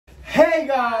Hey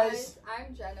guys!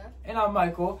 I'm Jenna. And I'm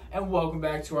Michael, and welcome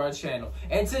back to our channel.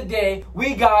 And today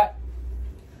we got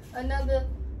another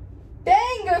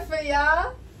banger for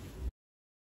y'all.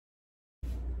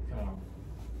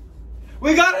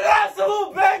 We got an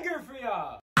absolute banger for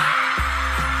y'all!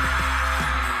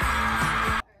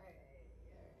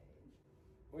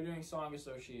 We're doing Song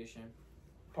Association,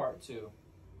 Part 2.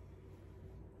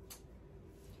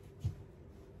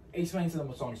 Explain to them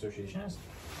what Song Association is.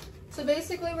 So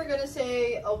basically we're gonna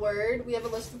say a word. We have a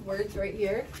list of words right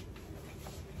here.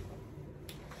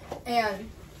 And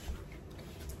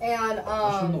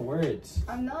What's in the words?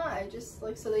 I'm not, I just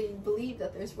like so they believe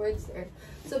that there's words there.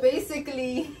 So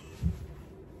basically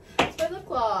it's my lip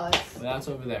gloss. Well, that's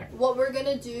over there. What we're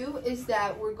gonna do is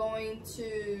that we're going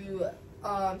to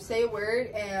say a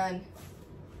word, and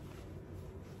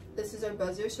this is our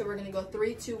buzzer, so we're gonna go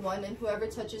 3, 2, 1, and whoever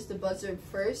touches the buzzer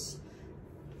first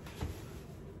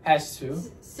Has to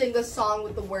sing a song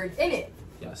with the word in it.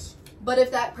 Yes. But if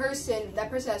that person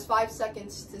has 5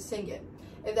 seconds to sing it.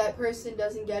 If that person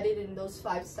doesn't get it in those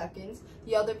 5 seconds,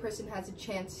 the other person has a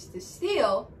chance to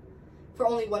steal for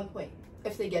only 1 point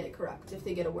if they get it correct, if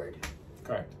they get a word.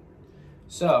 Correct.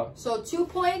 So 2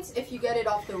 points if you get it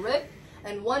off the rip,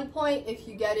 and 1 point if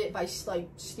you get it by like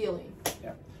stealing.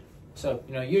 Yeah. So,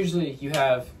 usually you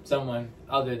have someone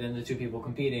other than the 2 people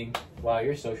competing. Wow,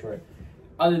 you're so short.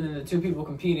 Other than the 2 people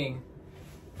competing,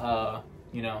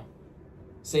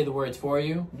 say the words for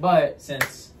you. But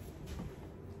since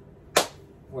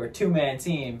we're a 2-man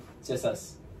team, it's just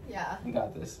us. Yeah. We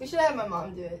got this. We should have my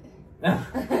mom do it.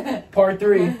 Part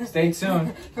 3. Stay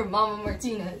tuned. For Mama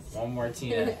Martinez. Mama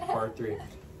Martinez, Part 3.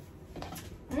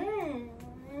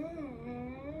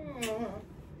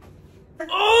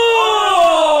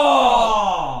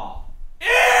 Oh!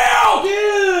 Ew!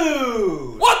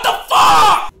 Dude! What the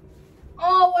fuck?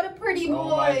 Oh, what a pretty boy.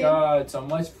 Oh my god, so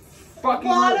much fucking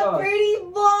What love. a pretty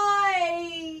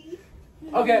boy.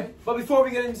 Okay, but before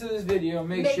we get into this video,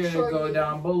 make sure to go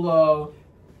down below.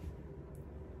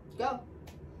 Go.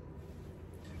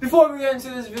 Before we get into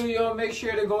this video, make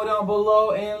sure to go down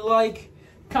below and like,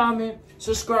 comment,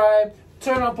 subscribe,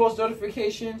 turn on post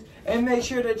notifications, and make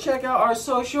sure to check out our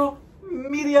social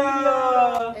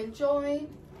media. And join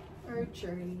our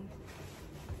journey.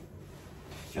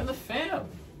 You're the fam.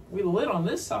 We lit on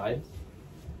this side.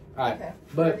 Alright, Okay,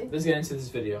 but ready? let's get into this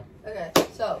video. Okay,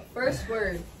 so first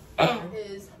word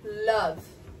is love.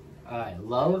 Alright,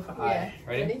 love. Yeah. Alright,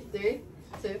 ready? 3,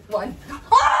 2, 1. How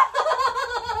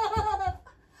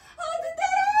did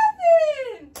that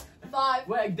happen? 5.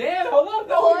 Wait, damn, hold up.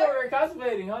 No, we were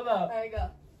contemplating. Hold up. There you go.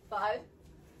 5,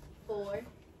 4,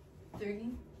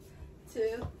 3,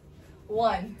 2,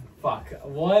 1. Fuck.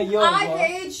 What? Yo. I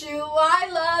hate you. I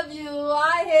love you.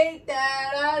 I hate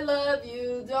that. I love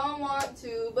you. Don't want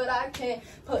to, but I can't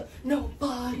put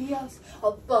nobody else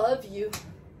above you.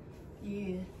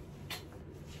 Yeah.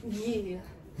 Yeah.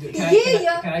 Dude,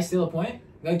 Yeah. Can I steal a point?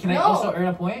 Like, can I No. also earn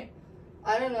a point?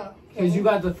 I don't know. Because you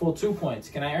got the full 2 points.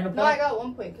 Can I earn a point? No, I got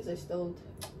 1 point because I stole.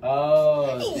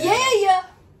 Oh. Damn. Yeah.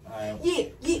 Alright.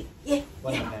 Yeah.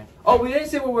 What's in there? Oh, we didn't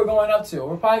say what we're going up to.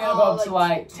 We're probably going to go up to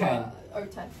like 10. Or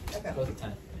 10. Okay. Let's go to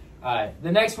 10. Alright.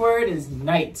 The next word is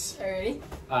night. Ready?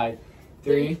 Alright.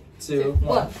 3, 2,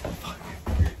 1.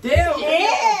 Damn.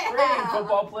 Yeah. Great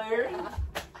football player.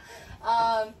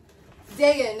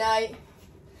 Day and night.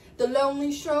 The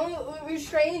lonely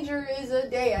stranger is a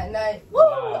day and night. Woo!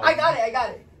 Wow. I got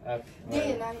it.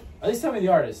 Day and night. At least tell me the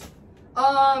artist.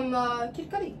 Kid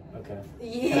Cudi. Okay.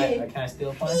 Yeah. Can I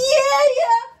steal a point?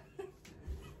 Yeah.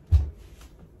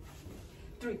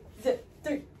 3, zip,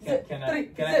 3, zip, Can I? 3,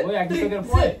 Can I? zip, Wait, I can still 3, get a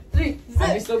point. zip, 3, I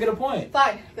can zip. still get a point.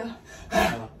 Fine. Go.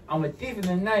 I'm a thief in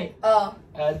the night. Oh.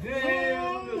 Okay.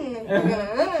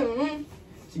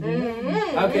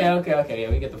 Mm-hmm. Okay. Yeah,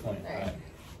 we get the point. All right.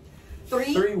 All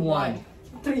right. 3-1.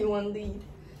 3-1 lead.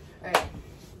 All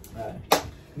right.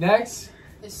 Next.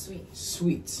 It's sweet.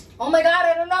 Sweet. Oh my God,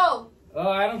 I don't know. Oh,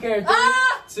 I don't care. 3,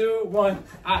 Ah! 2, 1.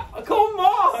 Come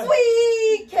on.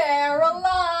 Sweet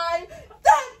Caroline.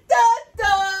 Dun, dun,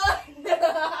 dun.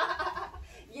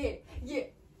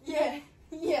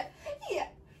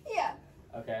 Yeah.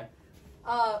 Okay.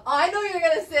 I know you're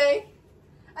gonna say.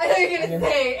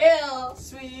 Ill.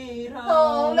 Sweet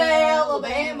Home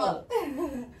Alabama.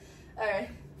 All right.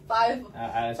 5.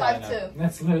 That's all I know. 5-2.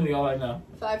 That's literally all I know.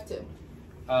 5-2.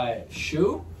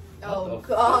 Shoe? Oh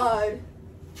God.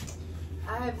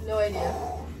 I have no idea.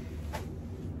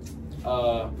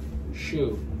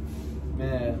 Shoe.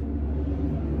 Man.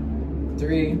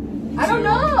 3. I don't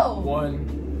know.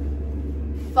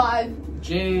 1. 5.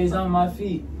 J's on my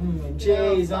feet.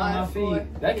 J's on my feet. 4,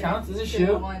 That counts as a 2,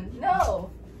 shoe. 1. No.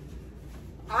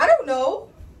 I don't don't know.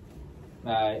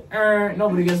 Alright,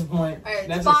 nobody gets a point. Alright,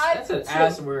 That's an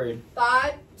ass word.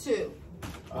 5, 2.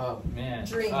 Oh man.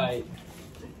 Dream.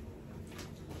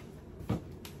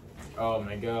 Oh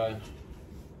my god.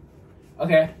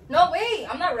 Okay. No, wait,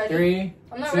 I'm not ready. 3,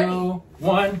 I'm not 2, ready.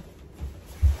 1.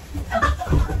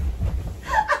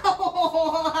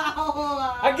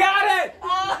 I got it!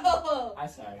 Oh! I'm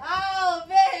sorry. Oh,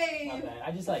 babe! My bad.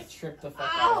 I just like tripped the fuck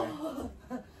out of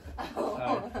her.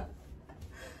 Ow!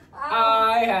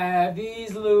 I have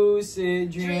these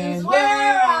lucid dreams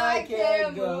where I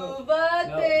can't move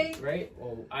a thing. Right?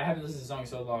 Well, I haven't listened to the song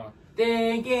so long.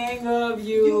 Thinking of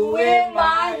you, You in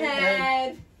my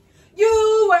head.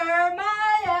 You were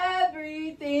my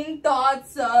everything.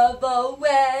 Thoughts of a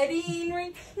wedding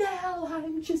ring. Now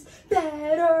I'm just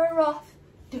better off.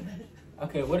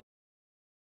 Okay, what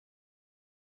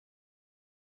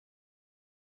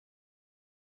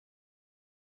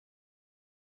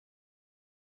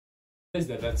is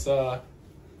that? That's A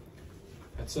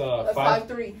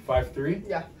 5-3. 5-3?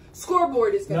 Yeah.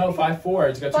 Scoreboard is gonna No, be 5-4.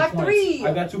 It's got 2 points. 5-3.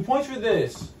 I got 2 points for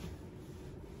this.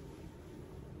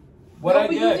 What No, I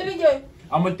but get? you didn't get.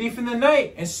 I'm a thief in the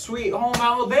night in Sweet Home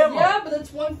Alabama. Yeah, but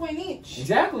it's 1 point each.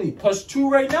 Exactly. Plus 2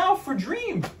 right now for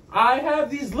dream. I have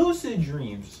these lucid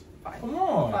dreams. Come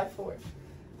on. 5-4.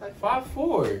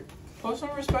 5-4. Put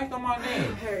some respect on my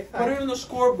name. Alright, Put it on the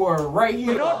scoreboard right here.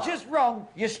 You're not just wrong,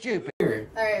 you're stupid. Alright,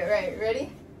 right.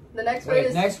 Ready? The next word Wait,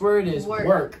 is. next word is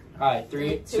work. Alright,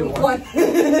 3, 2, 1. 1.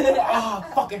 Ah,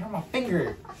 fucking hurt my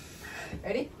finger.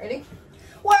 Ready?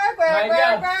 Work.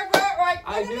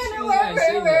 I knew she was gonna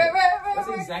say that. That's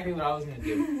exactly what I was gonna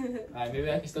do. Alright,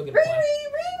 maybe I can still get a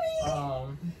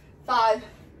point. 5,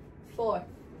 4,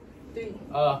 3,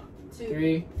 2,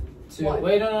 3, 2. 1.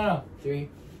 Wait, no. 3,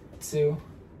 2,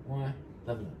 1.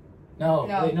 Level up. No,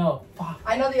 No. wait, no. Fuck.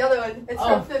 I know the other one. It's Oh.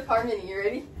 from Fifth Harmony. You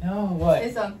ready? No, what?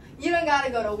 It's you don't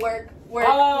gotta go to work.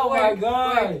 Oh my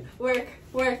God. Work.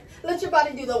 Let your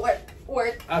body do the work.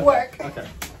 Okay. Work. Okay.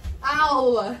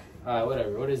 Ow. Alright,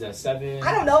 whatever. What is that? 7?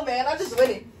 I don't know, man. I'm just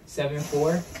winning.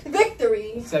 7-4?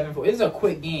 Victory. 7-4. This is a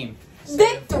quick game. 7-4.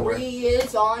 Victory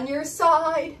is on your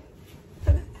side.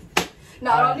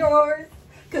 Not on yours.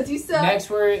 Because you suck. Next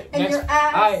word. And next, your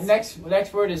ass. Alright,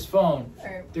 next word is phone.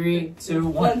 Alright. 3, 2,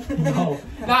 1. No.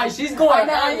 Nah, she's going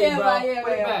early, bro.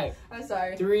 Put it back. I'm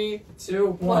sorry. 3, 2,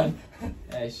 1.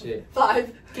 That shit.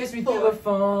 5. Kiss me 4. through the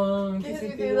phone. Kiss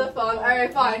me through the phone.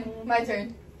 Alright, fine. My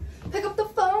turn. Pick up the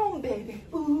phone, baby.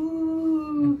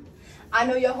 Ooh. I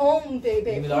know you're home,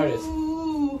 baby. Give me the artist.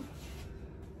 Ooh.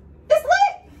 It's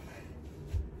lit!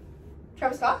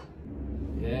 Travis Scott?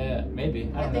 Yeah, maybe.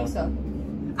 I don't think know. so.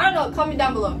 I don't know. Comment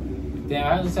down below. Damn, I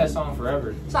haven't listened to that song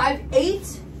forever. So I have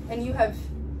 8, and you have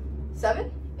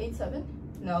 7? 8, 7?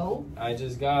 No. I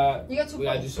just got. You got 2 We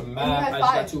gotta do points. some And math. you I had just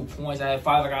got 5. 2 points. I had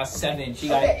 5. I got 7. She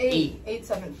got Okay, 8. 8,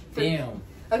 7. Damn.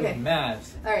 Okay. Good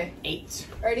math. Alright. 8.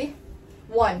 Ready?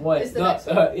 1 What? is the next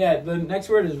one. Yeah, the next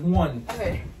word is 1.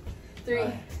 Okay. 3,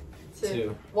 2,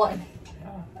 2. 1.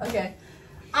 Yeah. Okay.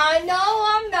 I know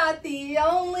I'm not the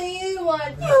only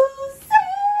one. You say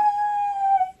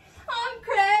I'm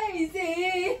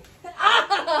crazy.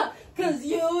 Cause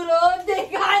you don't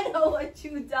think I know what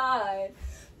you died.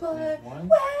 But One.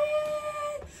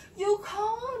 when you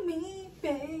call me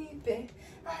baby,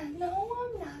 I know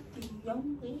I'm not the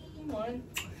only one.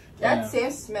 That's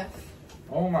Sam Smith.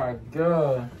 Oh my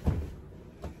god.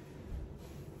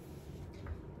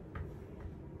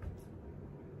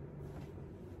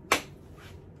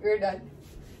 You're done.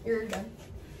 You're done.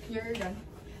 You're done.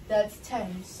 That's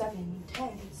 10, 7, 10,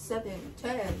 7,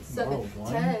 10, 7,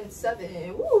 Whoa, 10,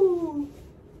 7. Woo!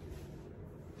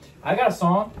 I got a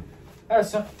song.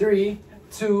 3,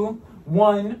 2,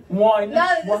 1, 1. No,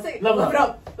 one. just say, Level level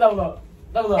up. Level up.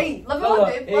 Level up. Hey, level up,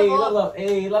 babe. Hey, Level level up. up.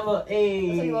 Hey, level up. Hey.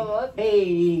 That's how you level up.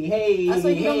 Hey. That's why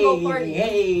you don't go party.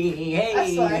 Hey.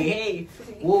 That's why. Hey.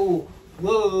 Whoa.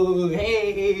 Whoa.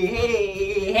 Hey.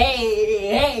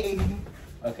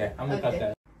 Okay, I'm gonna cut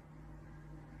that.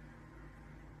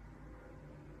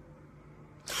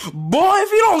 Boy,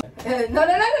 if you don't... No.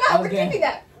 We're Okay. keeping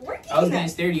that. We're keeping I was that. getting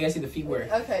stared. You guys see the feet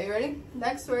work. Okay, you ready?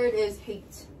 Next word is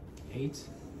hate. 8.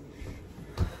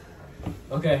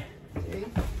 Okay. 3.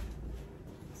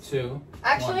 2.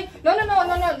 Actually, no.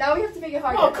 Now we have to make it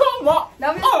harder. Oh, come on.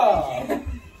 Now we have to make it.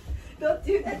 Don't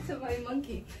do that to my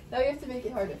monkey. Now we have to make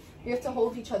it harder. We have to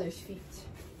hold each other's feet.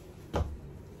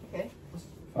 Okay?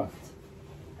 Fuck.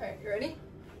 Alright, you ready?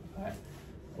 Alright.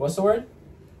 What's the word?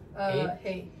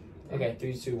 Hate. Okay,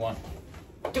 3, 2, 1.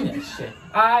 Do that shit.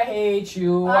 I hate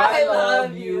you. I I love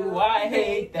love you. you. I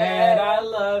hate that. I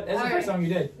love. That's the Alright. first song you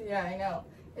did. Yeah, I know.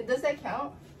 Does that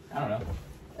count? I don't know.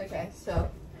 Okay, so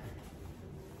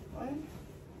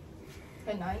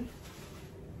Okay, 9.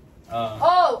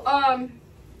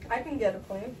 I can get a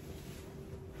point.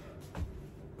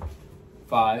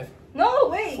 5. No,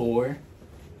 wait. 4,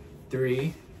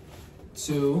 3,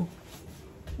 2,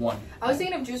 1. I was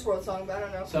thinking of Juice WRLD song, but I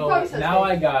don't know. So now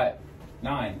I got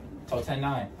 9. So 10,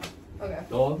 9. Okay.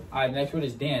 Gold. Alright, next word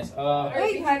is dance.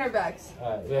 Wait, behind our backs.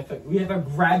 Alright, we have to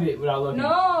grab it without looking.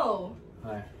 No.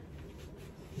 Alright.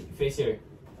 Face here.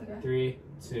 Okay. 3,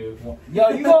 2, 1. Yo,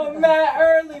 you going mad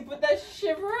early. Put that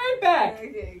shit right back.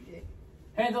 Okay.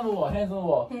 Hands on the wall. Hands on the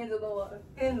wall. Hands on the wall.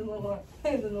 Hands on the wall.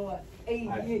 Hands on the wall. Hey.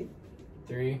 Alright.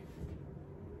 3,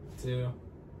 2,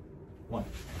 1.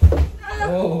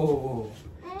 Oh.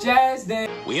 Jazz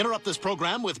dance. We interrupt this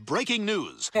program with breaking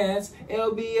news.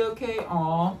 It'll be okay.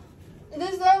 Aw.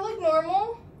 Does that look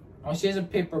normal? Oh, she has a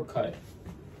paper cut.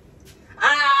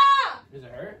 Ah! Does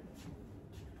it hurt?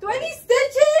 Do I need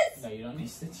stitches? No, you don't need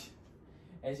stitch.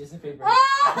 It's just a paper.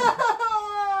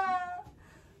 Ah!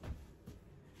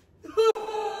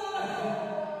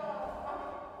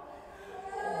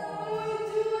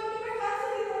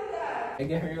 I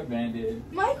get her a band-aid.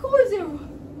 Michael is a...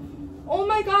 Oh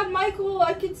my god, Michael,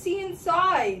 I can see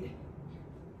inside.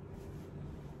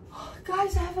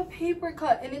 Guys, I have a paper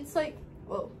cut and it's like...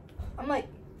 Whoa. I'm like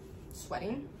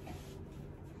sweating.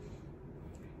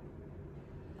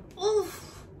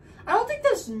 Oof. I don't think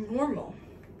that's normal.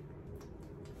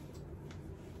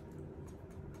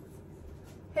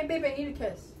 Hey babe, I need a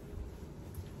kiss.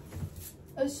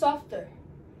 It's softer.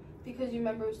 Because you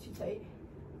remember it was too tight.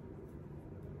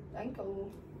 Thank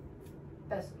you.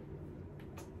 Best.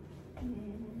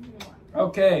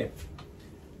 Okay.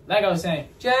 Like I was saying,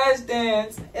 jazz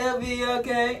dance, it'll be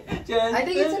okay. Jazz I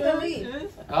think it's in the lead.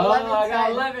 Oh, 11, I got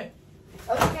 10. 11.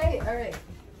 Okay, alright.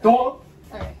 Dog.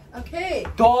 Alright. Okay.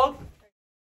 Dog.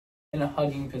 In a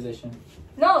hugging position.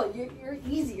 No, you're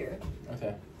easier.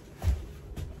 Okay.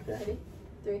 Ready?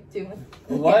 3, 2, 1.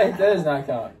 What? That does not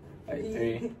count. Right,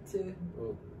 3, 2.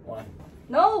 1.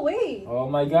 No, wait. Oh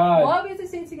my god. Why do we have to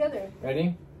say it together?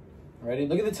 Ready? Ready?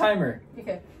 Look at the timer.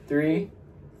 Okay. 3,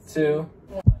 2.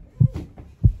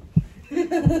 No!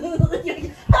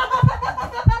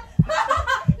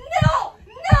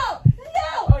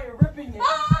 Oh, you're ripping it.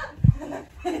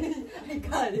 I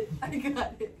got it.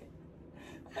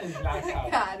 That is not I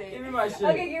count. got it. Give me my shit.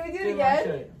 Okay, can we do it Give me my again?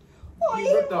 shit. Oh,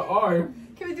 You ripped the arm.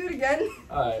 Can we do it again?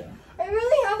 Alright. I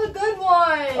really have a good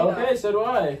one. Okay, so do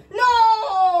I.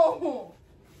 No!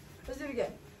 Let's do it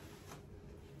again.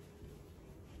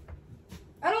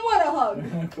 I don't want to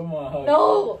hug. Come on, hug.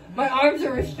 No, my arms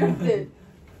are restricted.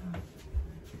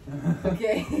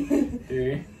 Okay.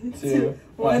 3, 2,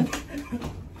 1. 1.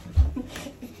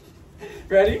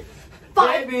 Ready?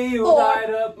 5, Baby, you 4, light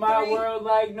up my 3, world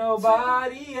like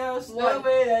nobody else. The 1.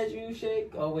 way that you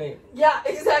shake. Oh, wait. Yeah,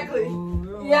 exactly.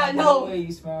 Ooh, Yeah, no. The way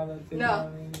you smile up to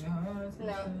No. my heart.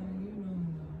 No.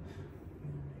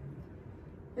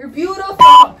 You're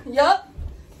beautiful. Yup.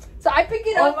 So I pick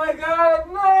it Oh up. my god,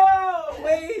 no!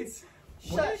 Wait.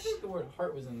 What did I Shush. think the word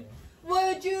heart was in there?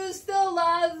 Would you still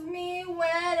love me when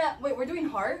I... Wait, we're doing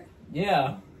heart?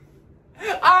 Yeah.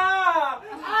 Ah!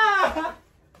 Ah!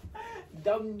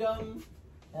 Dum.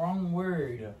 Wrong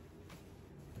word.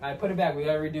 Alright, put it back. We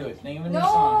gotta redo it. Name of a new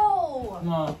song. No. Come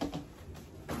on.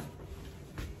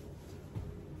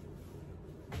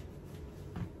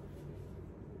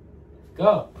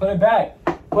 Go. Put it back.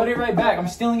 Put it right back. I'm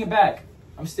stealing it back.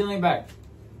 I'm stealing it back.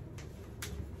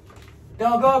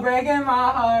 Don't go breaking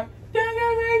my heart. Don't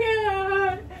go breaking my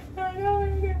heart. Don't go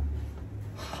breaking.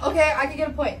 Okay, I can get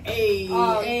a point. Hey,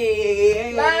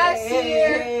 hey. Last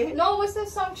year. No, what's that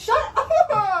song? Shut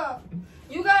up.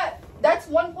 You got... That's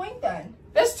 1 point then.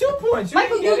 That's 2 points. You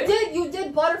Michael, didn't get it. you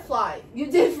did Butterfly. You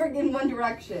did freaking One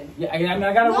Direction. Yeah, I mean,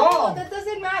 I got it No, wrong. that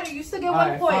doesn't matter. You still get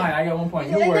Alright, 1 point. fine. I get 1 point.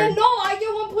 And You then word. no, I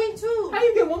get 1 point too. How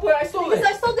you get 1 point? I stole Because it.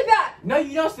 I stole it back. No,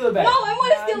 you don't steal it back. No, I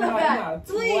want to steal it back. No.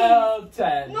 Please. 12,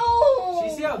 10. No.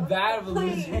 She see how bad of a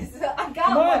loser. Please. I got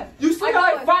Come one. on. You still I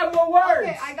got like 5 more words.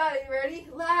 Okay, I got it. Ready?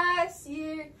 Last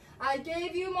year, I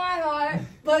gave you my heart,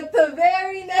 but the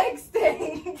very next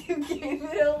day, you gave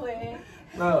it away.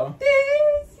 Bro.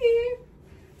 This year,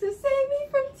 to save me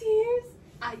from tears,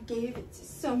 I gave it to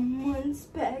someone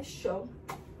special.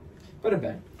 Put it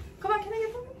back. Come on, can I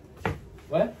get that one?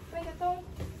 What? Can I get that one?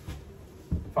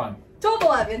 Fine. 12,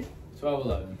 11. 12,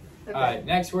 11. Okay. Alright,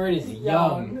 next word is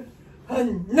young.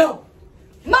 No.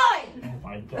 Mine! Oh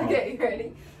my god. Okay,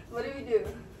 ready? What do we do?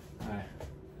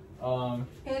 Alright.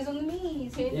 Hands on the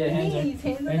knees. Hands Yeah, on the hands knees.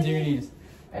 Hands on on the your knees. knees.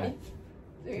 Ready?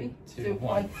 3, 2, 2,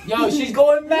 1. Yo, she's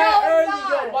going mad No, I'm early.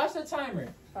 not. Yo, watch the timer.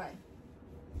 Fine.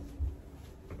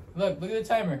 Look at the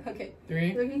timer. Okay.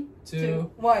 3, 3, 2,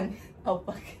 2, 1. Oh,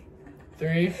 fuck.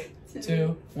 3,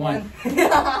 2, 1.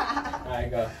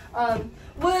 Alright, go.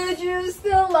 Would you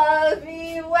still love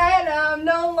me when I'm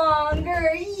no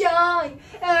longer young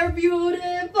and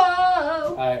beautiful?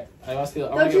 Alright, I must feel.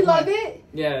 Don't you love it?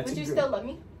 Yeah. Would you still love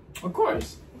me? Of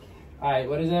course. Alright,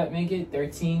 what does that make it?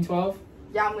 13, 12?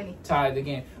 Yeah, I'm winning. Tied the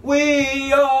game.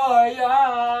 We are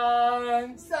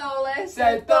young. So let's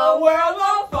Set the world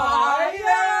on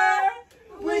fire.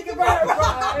 We can burn brighter.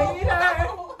 Why did you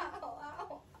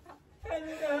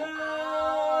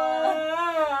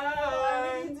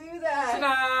do that?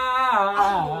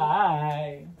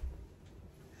 Tonight.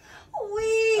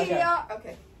 We Okay. are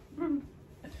okay. I'm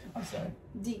sorry.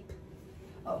 Deep.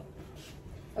 Oh.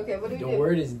 Okay, what do we The do?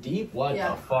 word is deep? What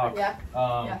Yeah. the fuck? Yeah.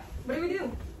 Yeah. What do we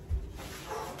do?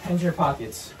 Hands your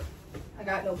pockets. I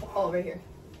got no ball right here.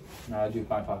 No, I do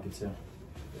my pockets too.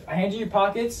 I hand you your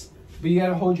pockets, but you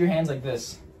gotta hold your hands like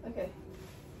this. Okay.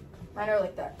 Mine are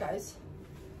like that, guys.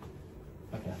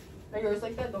 Okay. Are yours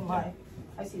like that? Don't lie.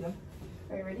 I see them.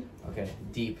 Are you ready? Okay.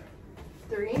 Deep.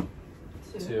 3,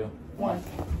 2, 2, 1.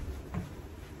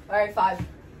 All right, 5,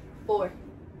 4,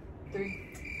 3,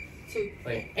 2.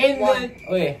 Wait. In One. the.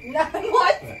 Wait. No,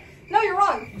 what? No, you're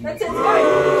wrong. That's it. It's fine.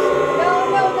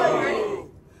 No, you ready?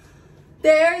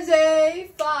 There's a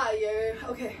fire.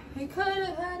 Okay. We could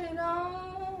have had it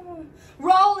all.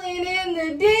 Rolling in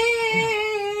the deep.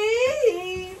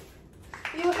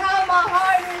 You have my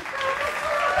heart in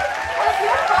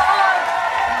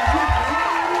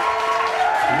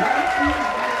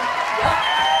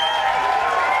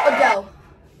Adele,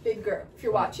 big girl, if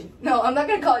you're watching. No, I'm not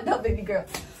gonna call Adele baby girl.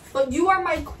 But you are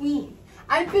my queen.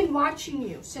 I've been watching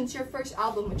you since your first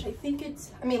album, which I think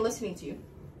listening to you.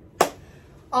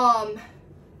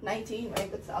 19,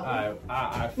 right? That's the album.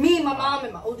 Me, my mom,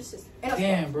 and my older sister. And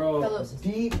Damn, bro. my little sister.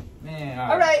 Deep. Man.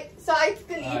 All right, so I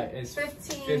think It's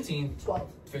 15, 12.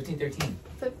 15, 13.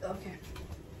 Okay. All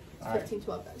right. 15,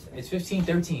 12, guys. Right? It's 15,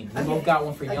 13. We Okay. both got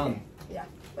one for Okay. young. Yeah,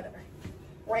 whatever.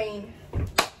 Rain.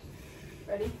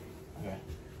 Ready? Okay.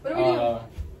 What do we do?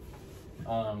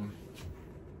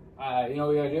 You know what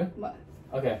we gotta do? What?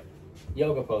 Okay.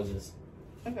 Yoga poses.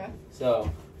 Okay. So.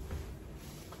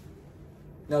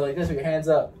 No, like this with your hands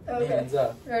up. Your Okay. hands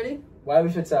up. Ready? Why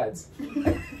we switch sides?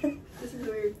 This is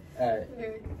weird. Alright.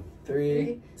 Weird.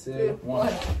 3, 2,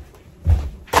 1.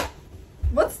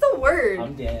 What's the word?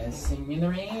 I'm dancing in the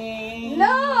rain.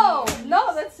 No,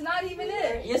 that's not even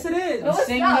it. Yes, it is. No, I'm it's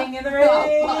singing not. in the No,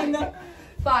 rain. fine.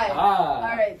 Fine. Ah.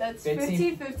 All right, that's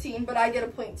 15. 15, but I get a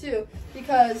point too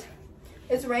because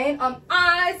it's rain.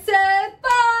 I said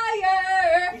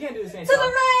fire We can't do the same to the song.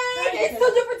 rain. It's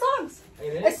two different songs.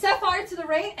 It It's is? set fire to the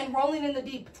rain and rolling in the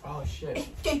deep. Oh, shit. No,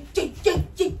 Oh,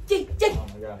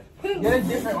 my God. Get a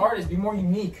different artist. Be more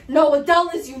unique. Adele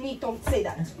is unique. Don't say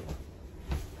that.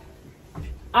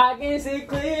 I can see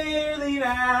clearly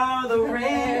now the rain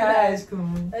has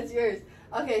come. That's yours.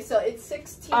 Okay, so it's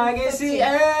 16. I can 15. see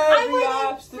I'm every winning.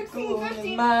 obstacle 16, 15.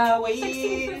 in my way.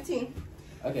 16, 15.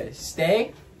 Okay,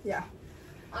 stay. Yeah.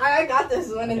 I got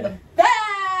this one in Okay. the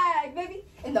bag, baby.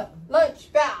 In the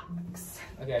lunch box.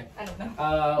 Okay. I don't know.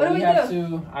 What do we have do?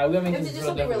 to. Alright, we're gonna We make have to this do real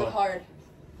something really difficult. hard.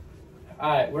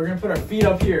 Alright, we're gonna put our feet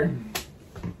up here.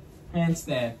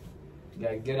 Handstand. You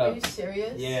gotta get Are up. you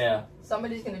serious? Yeah.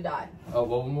 Somebody's gonna die. Oh,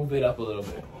 well, we'll move it up a little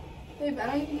bit. Babe, I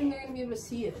don't even think they're gonna be able to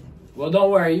see it. Well,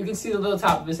 don't worry. You can see the little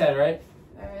top of his head, right?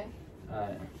 Alright.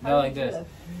 Alright. How Not do like we do this. that?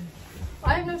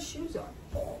 I have no shoes on.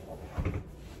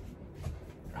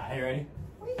 Alright, you ready?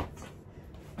 Wait.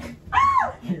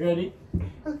 You ready?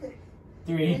 Okay.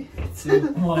 3, 2,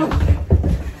 1.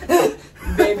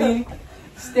 Baby,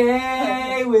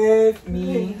 stay with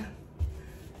me.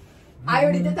 I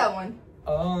already did that one.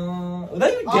 No, you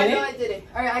did Oh, it. no, I did it.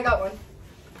 Alright, I got one.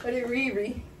 Ready,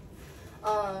 Riri.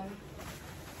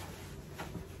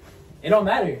 It don't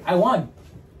matter. I won.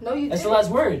 No, you That's didn't. the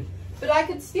last word. But I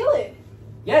could steal it.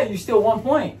 Yeah, you're still 1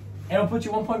 point. And I'll put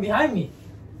you 1 point behind me.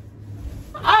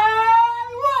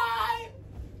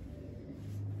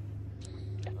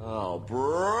 Oh,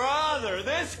 brother,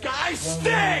 this guy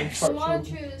stinks! I want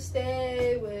you to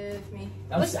stay with me.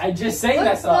 I just sang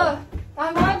that song.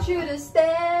 I want you to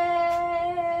stay.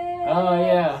 Oh,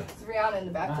 yeah. It's Rihanna in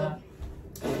the bathtub.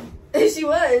 She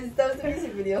was. That was the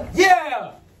music video.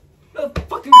 Yeah! The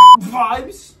fucking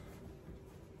vibes.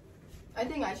 I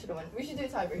think I should have won. We should do a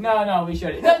tiebreaker. No, we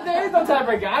shouldn't. There is no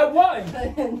tiebreaker. I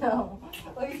won. No.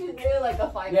 We should do like a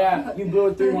final. Yeah, you blew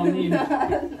a 3-1 lead.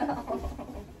 No.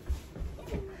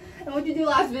 And what'd you do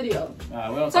last video? We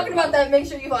don't Talking about that, make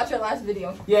sure you watch our last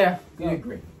video. Yeah, you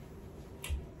agree.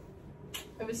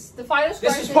 It was the final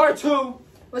score. This is part 2.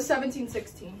 Was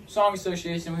 17-16. Song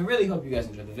Association. We really hope you guys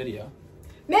enjoyed the video.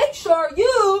 Make sure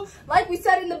you, like we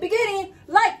said in the beginning,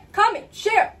 like, comment,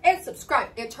 share, and subscribe.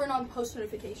 And turn on post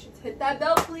notifications. Hit that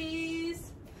bell,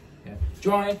 please. Yeah.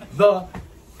 Join the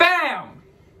fam.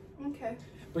 Okay.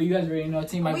 But you guys already know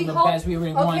Team Michael the best. We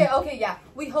already won. Okay, yeah.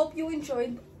 We hope you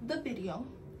enjoyed the video.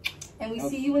 And we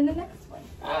see you in the next one.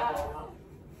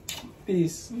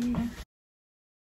 Peace.